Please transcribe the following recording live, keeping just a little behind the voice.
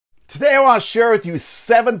Today I want to share with you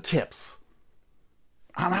 7 tips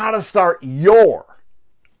on how to start your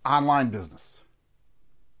online business.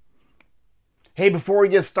 Hey, before we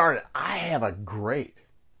get started, I have a great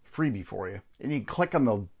freebie for you. And you can click on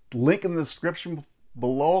the link in the description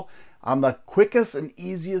below on the quickest and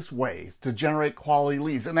easiest ways to generate quality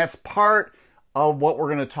leads. And that's part of what we're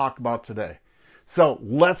going to talk about today. So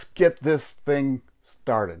let's get this thing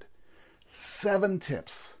started. 7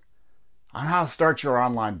 tips on how to start your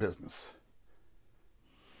online business.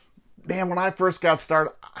 Man, when I first got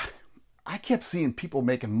started, I kept seeing people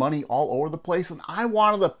making money all over the place, and I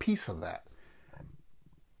wanted a piece of that.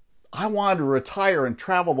 I wanted to retire and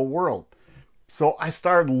travel the world. So I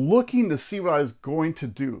started looking to see what I was going to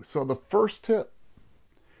do. So the first tip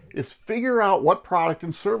is figure out what product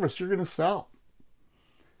and service you're going to sell.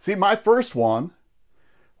 See, my first one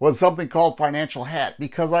was something called Financial Hat,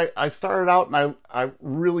 because I started out and I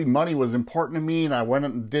really, money was important to me, and I went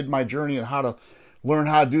and did my journey on how to learn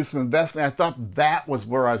how to do some investing. I thought that was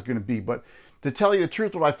where I was going to be. But to tell you the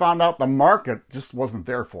truth, what I found out, the market just wasn't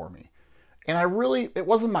there for me. And it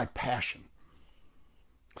wasn't my passion.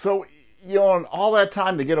 So, you know, and all that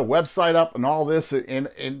time to get a website up and all this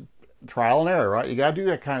and trial and error, right? You got to do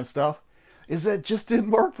that kind of stuff. Is that it just didn't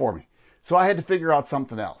work for me. So I had to figure out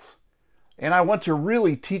something else. And I went to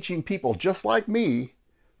really teaching people just like me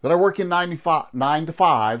that are working 9 to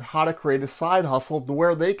 5 how to create a side hustle to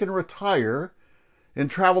where they can retire and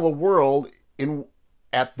travel the world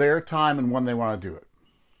at their time and when they want to do it.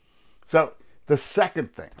 So the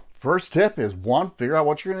second thing, first tip is 1, figure out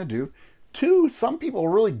what you're going to do. 2, some people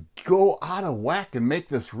really go out of whack and make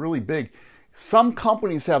this really big. Some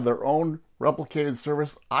companies have their own replicated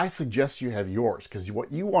service. I suggest you have yours, because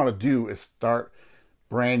what you want to do is start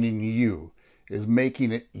branding you, is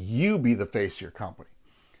making it you be the face of your company.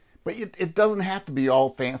 But it doesn't have to be all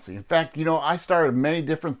fancy. In fact, you know, I started many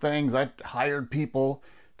different things. I hired people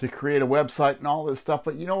to create a website and all this stuff.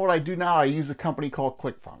 But you know what I do now? I use a company called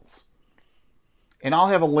ClickFunnels. And I'll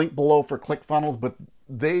have a link below for ClickFunnels, but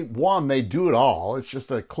they do it all. It's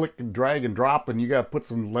just a click and drag and drop, and you got to put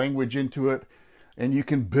some language into it, and you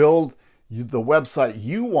can build the website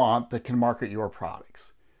you want that can market your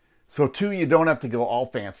products. So 2, you don't have to go all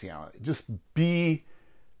fancy on it. Just be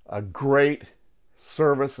a great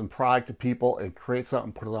service and product to people and create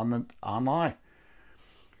something, put it online.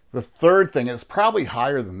 The third thing is probably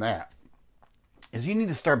higher than that, is you need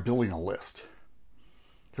to start building a list.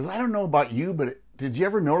 Because I don't know about you, but did you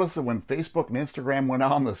ever notice that when Facebook and Instagram went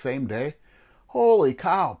out on the same day? Holy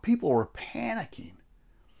cow, people were panicking.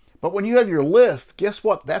 But when you have your list, guess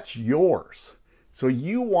what? That's yours. So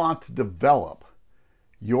you want to develop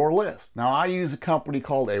your list. Now, I use a company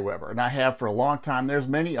called AWEBER, and I have for a long time. There's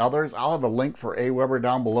many others. I'll have a link for AWEBER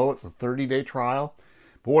down below. It's a 30-day trial.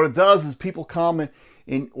 But what it does is people come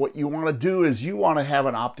and what you want to do is you want to have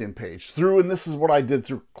an opt-in page and this is what I did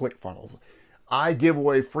through ClickFunnels. I give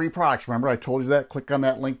away free products. Remember, I told you that? Click on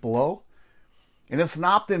that link below. And it's an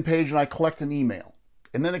opt-in page, and I collect an email.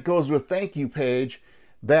 And then it goes to a thank you page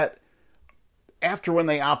that after when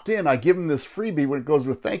they opt in, I give them this freebie. When it goes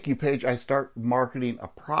to a thank you page, I start marketing a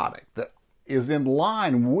product that is in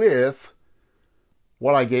line with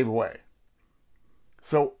what I gave away.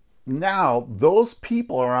 So now those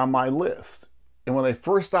people are on my list. And when they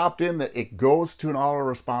first opt in, it goes to an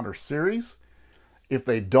autoresponder series. If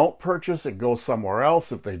they don't purchase, it goes somewhere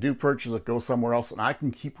else. If they do purchase, it goes somewhere else. And I can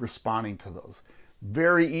keep responding to those.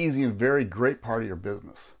 Very easy and very great part of your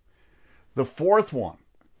business. The fourth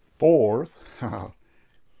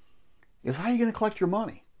is how are you going to collect your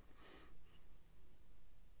money?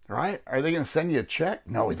 Right? Are they going to send you a check?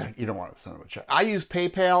 No, you don't want to send them a check. I use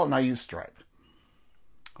PayPal and I use Stripe.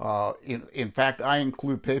 In fact, I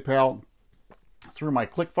include PayPal through my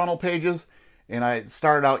ClickFunnels pages, and I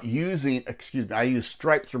started out I use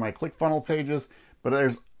Stripe through my ClickFunnels pages,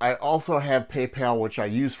 but I also have PayPal, which I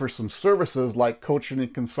use for some services like coaching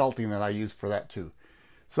and consulting that I use for that too.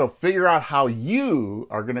 So figure out how you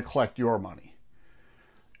are going to collect your money.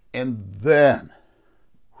 And then,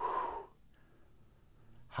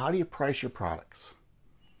 how do you price your products?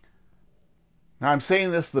 Now, I'm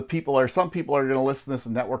saying this, some people are going to listen to this,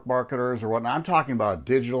 network marketers or whatnot. I'm talking about a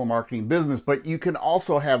digital marketing business, but you can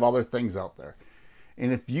also have other things out there.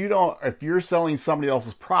 And if you're selling somebody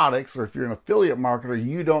else's products, or if you're an affiliate marketer,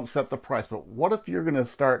 you don't set the price. But what if you're going to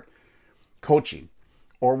start coaching?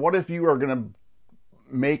 Or what if you are going to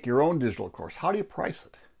make your own digital course? How do you price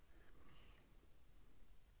it?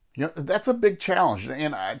 You know, that's a big challenge.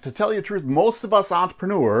 And to tell you the truth, most of us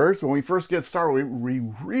entrepreneurs, when we first get started, we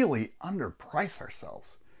really underprice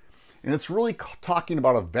ourselves. And it's really talking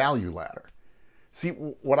about a value ladder. See,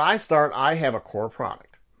 when I start, I have a core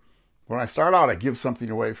product. When I start out, I give something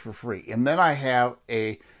away for free. And then I have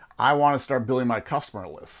I want to start building my customer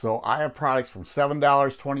list. So I have products from $7,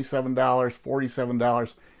 $27,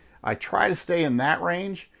 $47. I try to stay in that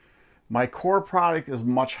range. My core product is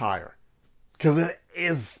much higher because it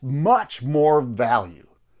is much more value,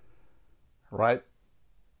 right?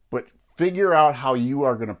 But figure out how you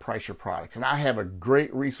are going to price your products. And I have a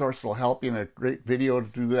great resource that will help you and a great video to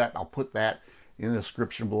do that. I'll put that in the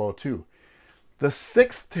description below too. The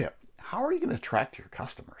 6th tip, how are you going to attract your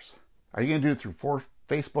customers? Are you going to do it through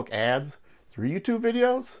Facebook ads, through YouTube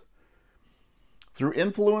videos, through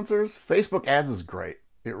influencers? Facebook ads is great.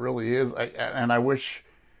 It really is. And I wish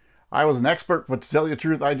I was an expert, but to tell you the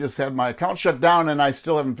truth, I just had my account shut down and I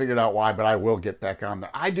still haven't figured out why, but I will get back on there.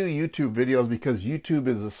 I do YouTube videos because YouTube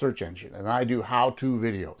is a search engine and I do how-to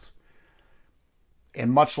videos.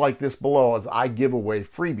 And much like this below, is I give away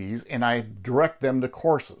freebies and I direct them to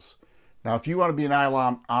courses. Now, if you want to be an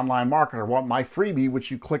online marketer, want my freebie,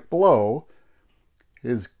 which you click below,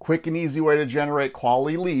 is quick and easy way to generate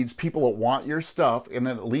quality leads, people that want your stuff, and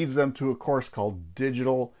then it leads them to a course called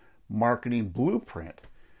Digital Marketing Blueprint,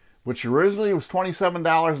 which originally was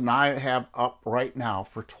 $27 and I have up right now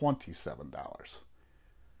for $27.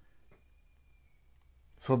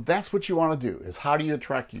 So that's what you want to do, is how do you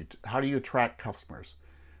attract customers?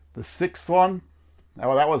 The 6th one,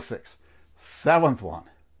 oh, that was 6. 7th one.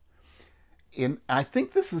 And I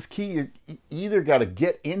think this is key. You either got to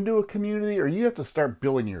get into a community or you have to start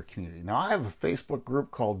building your community. Now, I have a Facebook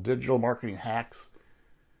group called Digital Marketing Hacks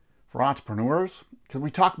for Entrepreneurs because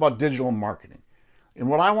we talk about digital marketing. And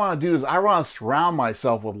what I want to do is I want to surround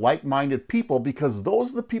myself with like-minded people because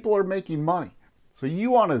those are the people who are making money. So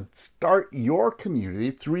you want to start your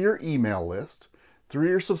community through your email list, through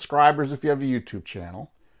your subscribers if you have a YouTube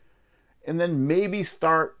channel, and then maybe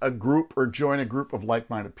start a group or join a group of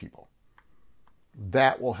like-minded people.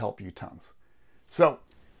 That will help you tons. So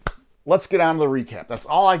let's get on to the recap. That's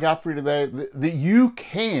all I got for you today. That you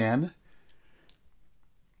can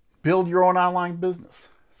build your own online business.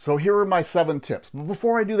 So here are my 7 tips. But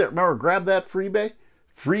before I do that, remember, grab that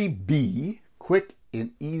freebie, quick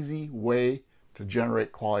and easy way to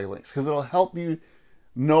generate quality links because it'll help you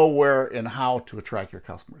know where and how to attract your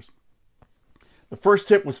customers. The first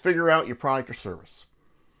tip was figure out your product or service.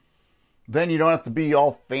 Then you don't have to be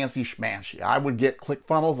all fancy schmancy. I would get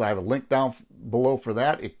ClickFunnels. I have a link down below for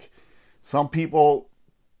that. Some people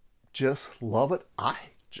just love it. I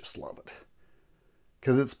just love it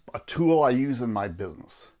because it's a tool I use in my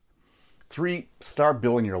business. 3, start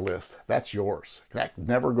building your list. That's yours. That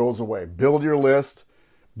never goes away. Build your list.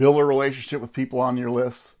 Build a relationship with people on your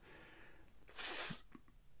list.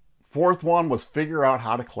 4th one was figure out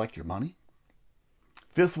how to collect your money.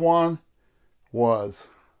 5th one was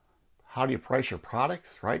how do you price your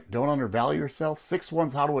products, right? Don't undervalue yourself. 6th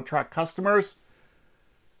one's how to attract customers,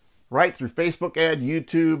 right? Through Facebook ad,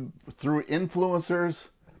 YouTube, through influencers.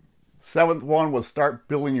 7th one was start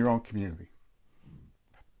building your own community.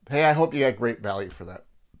 Hey, I hope you got great value for that.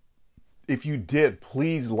 If you did,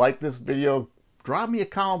 please like this video. Drop me a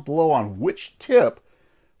comment below on which tip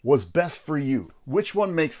was best for you. Which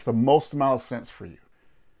one makes the most amount of sense for you.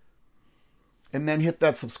 And then hit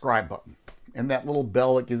that subscribe button and that little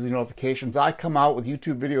bell that gives you notifications. I come out with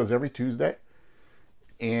YouTube videos every Tuesday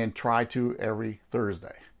and try to every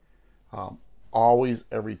Thursday. Always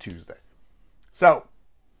every Tuesday. So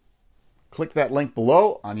click that link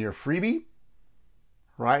below on your freebie,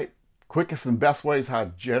 right? Quickest and best ways how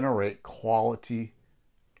to generate quality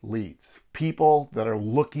leads. People that are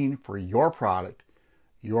looking for your product,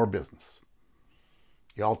 your business.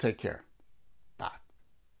 Y'all take care.